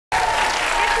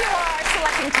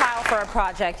picking tile for a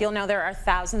project, you'll know there are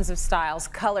thousands of styles,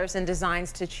 colors, and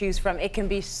designs to choose from. It can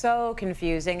be so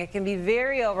confusing. It can be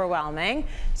very overwhelming.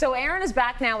 So Arren is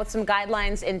back now with some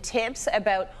guidelines and tips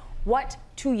about what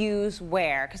to use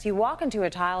where, because you walk into a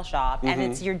tile shop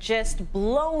and you're just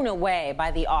blown away by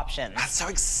the options. That's so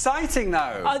exciting,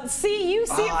 though. See it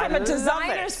from a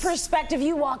designer's perspective.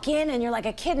 You walk in and you're like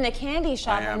a kid in a candy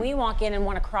shop, and we walk in and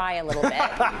want to cry a little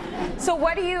bit. So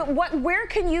where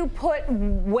can you put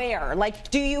where?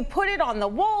 Like, do you put it on the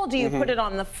wall? Do you put it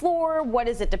on the floor? What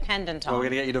is it dependent on? Well, we're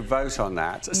going to get you to vote on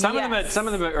that. Some of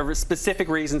them are specific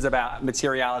reasons about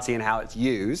materiality and how it's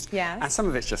used, and some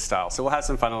of it's just style. So we'll have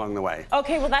some fun along the way.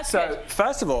 Okay, well that's good. So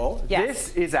first of all,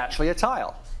 this is actually a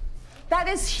tile. That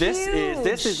is huge.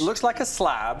 This looks like a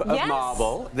slab of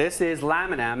marble. This is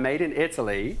laminate made in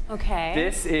Italy. Okay.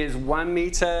 This is 1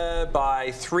 meter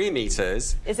by 3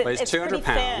 meters. It's 200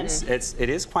 pounds. It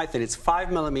is quite thin. It's 5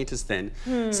 millimeters thin.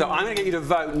 So I'm going to get you to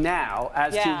vote now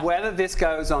as to whether this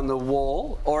goes on the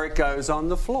wall or it goes on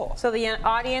the floor. So the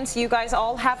audience, you guys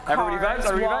all have cards. Everybody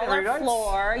votes. Wall or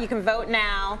floor. You can vote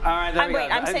now. All right, there we go.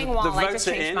 I'm saying wall. The votes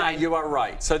are in. You are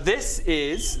right. So this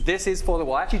is for the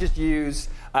wall. I actually just use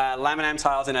laminate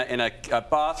tiles in a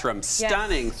bathroom.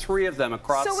 Stunning, 3 of them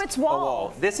across So it's wall. a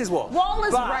wall. This is wall. Wall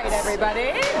is right,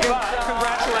 everybody. But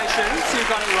congratulations, you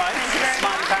got it right. Thank you very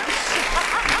much.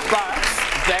 But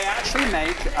they actually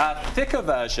make a thicker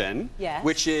version,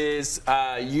 which is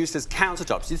used as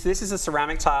countertops. This is a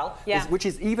ceramic tile, which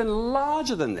is even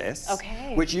larger than this,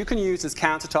 which you can use as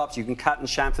countertops. You can cut and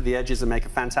chamfer the edges and make a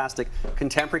fantastic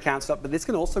contemporary countertop, but this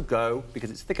can also go,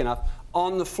 because it's thick enough,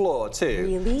 on the floor too.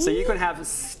 Really? So you can have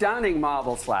stunning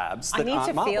marble slabs that I need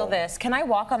to feel this. Can I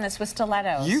walk on this with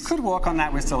stilettos? You could walk on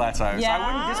that with stilettos.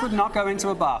 Yeah? This would not go into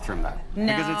a bathroom though,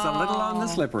 because it's a little on the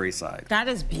slippery side. That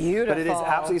is beautiful. But it is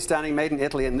absolutely stunning, made in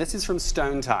Italy, and this is from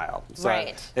stone tile. So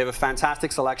they have a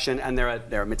fantastic selection, and there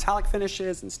are metallic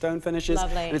finishes and stone finishes.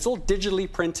 Lovely. And it's all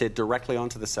digitally printed directly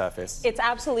onto the surface. It's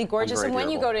absolutely gorgeous. And when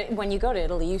you go to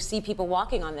Italy, you see people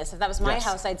walking on this. If that was my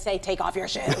house, I'd say, take off your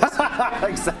shoes.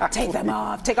 Exactly. Take them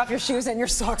off. Take off your shoes and your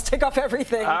socks. Take off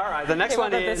everything. All right. The next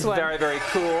one is very, very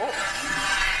cool.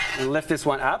 Lift this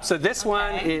one up. So this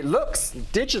one, it looks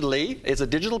digitally, it's a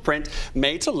digital print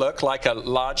made to look like a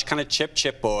large kind of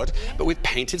chipboard, but with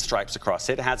painted stripes across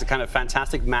it. It has a kind of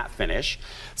fantastic matte finish.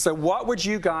 So what would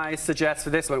you guys suggest for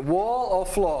this one? Wall or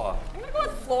floor? I'm going to go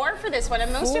with floor for this one,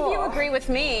 and most of you agree with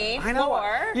me. I know.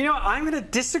 Floor. You know what? I'm going to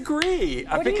disagree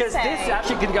What do you because say? this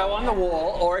actually can go on the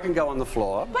wall or it can go on the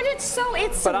floor. But it's so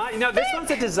this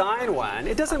one's a design one.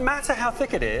 It doesn't matter how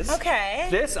thick it is. Okay.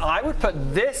 I would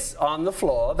put this on the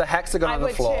floor, the hexagon on the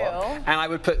floor, and I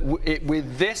would put it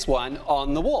with this one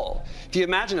on the wall. If you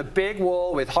imagine a big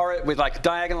wall with like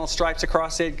diagonal stripes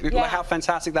across it, how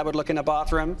fantastic that would look in a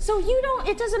bathroom. So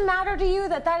it doesn't matter to you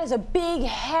that is a big,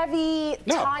 heavy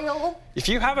tile? If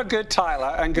you have a good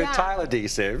tiler and good tile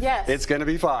adhesive, it's going to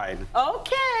be fine.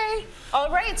 Okay. All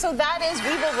right, so that is, we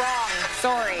were wrong.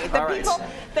 Sorry.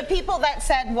 The people that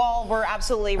said wall were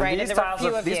absolutely right, and there were a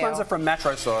few of you. These ones are from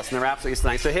Metro Source, and they're absolutely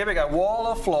stunning. So here we go, wall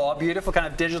or floor, beautiful kind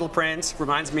of digital print.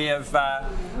 Reminds me of...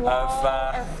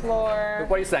 wall or floor.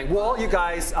 What are you saying? Wall, you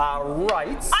guys are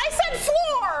right. I said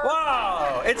floor!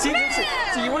 Wow!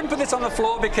 So you wouldn't put this on the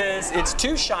floor because it's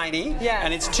too shiny,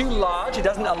 and it's too large. It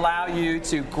doesn't allow you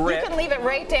to grip. You can leave it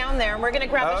right down there, and we're going to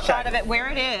grab a shot of it where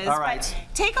it is. All right.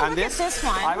 But take a look at this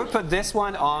one. I would put this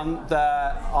one on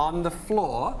the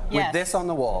floor with this on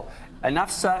the wall.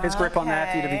 Enough surface grip on there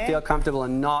for you to feel comfortable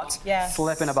and not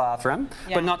slip in a bathroom,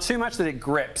 but not too much that it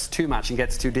grips too much and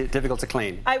gets too difficult to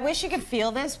clean. I wish you could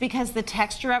feel this because the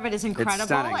texture of it is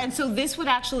incredible, and so this would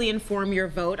actually inform your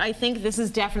vote. I think this is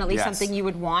definitely something you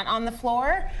would want on the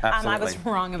floor. I was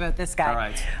wrong about this guy. All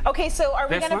right. Okay, so are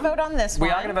we going to vote on this one?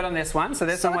 We are going to vote on this one. So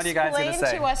this one, what are you guys going to say?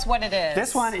 Explain to us what it is.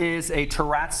 This one is a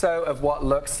terrazzo of what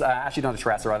looks, actually not a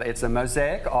terrazzo, rather, it's a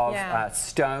mosaic of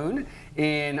stone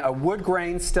in a wood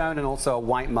grain stone and also a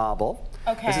white marble.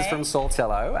 Okay. This is from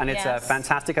Saltillo, and it's a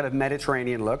fantastic kind of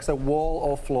Mediterranean look. So wall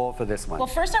or floor for this one? Well,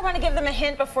 first I want to give them a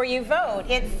hint before you vote.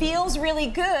 It feels really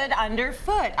good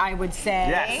underfoot, I would say.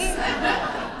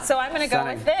 Yes. So I'm going to go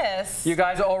with this. You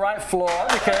guys are all right, floor,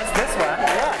 because this one,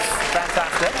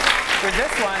 fantastic. With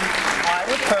this one, I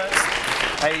would put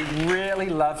a really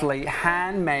lovely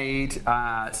handmade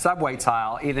subway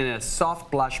tile, either in a soft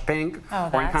blush pink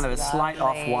or in kind of a slight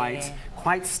off-white.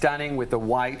 quite stunning with the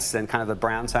whites and kind of the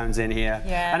brown tones in here.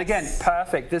 Yes. And again,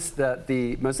 perfect.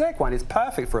 The mosaic one is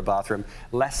perfect for a bathroom.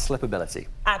 Less slippability.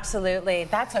 Absolutely.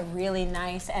 That's a really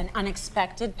nice and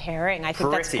unexpected pairing. I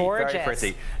think that's gorgeous. Very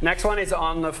pretty. Next one is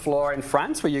on the floor in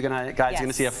front, where you're guys are going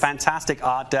to see a fantastic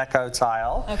Art Deco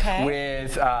tile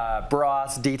with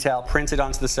brass detail printed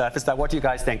onto the surface. Now, what do you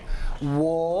guys think?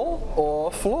 Wall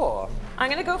or floor? I'm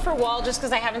going to go for wall just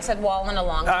because I haven't said wall in a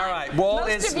long time. All right, wall is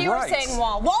right. Most of you are saying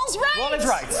wall. Wall's right! Wall is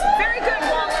right. Very good,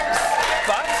 Wallers.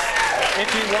 But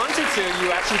if you wanted to,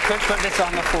 you actually could put this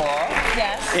on the floor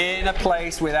in a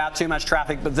place without too much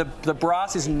traffic. But the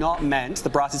brass is not meant, the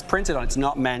brass is printed on, it's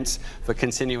not meant for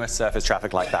continuous surface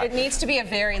traffic like that. It needs to be a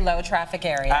very low traffic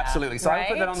area. Absolutely. So I would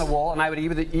put that on the wall, and I would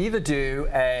either do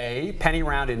a penny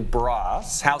round in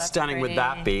brass. How stunning would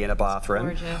that be in a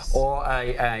bathroom? Or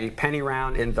a penny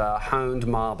round in the honed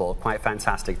marble. Quite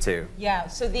fantastic too. Yeah,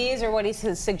 so these are what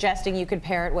he's suggesting you could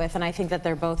pair it with, and I think that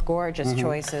they're both gorgeous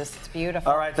choices. It's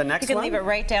beautiful. All right, the next one. You can leave it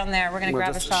right down there. We're going to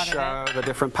grab a shot of it. We'll just show the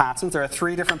different patterns. There are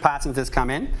 3 different patterns this come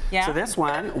in. Yeah. So this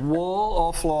one, wall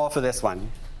or floor for this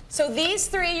one? So these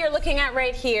 3 you're looking at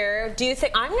right here, do you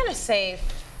think, I'm going to say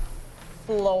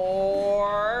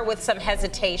floor with some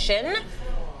hesitation.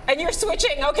 And you're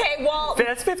switching, okay, well,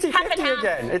 it's 50-50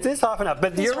 again. It is half and half,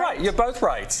 but you're right. You're both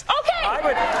right. Okay. I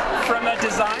would, from a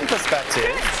design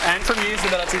perspective and from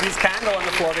usability, these can go on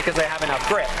the floor because they have enough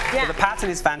grip. Yeah. But the pattern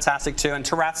is fantastic too, and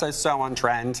terrazzo is so on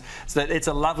trend, so that it's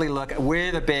a lovely look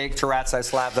with a big terrazzo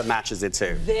slab that matches it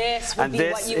too. This would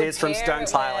be what you would is from Stone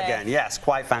Tile again. Yes,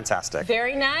 quite fantastic.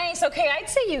 Very nice. Okay, I'd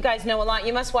say you guys know a lot.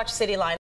 You must watch Cityline.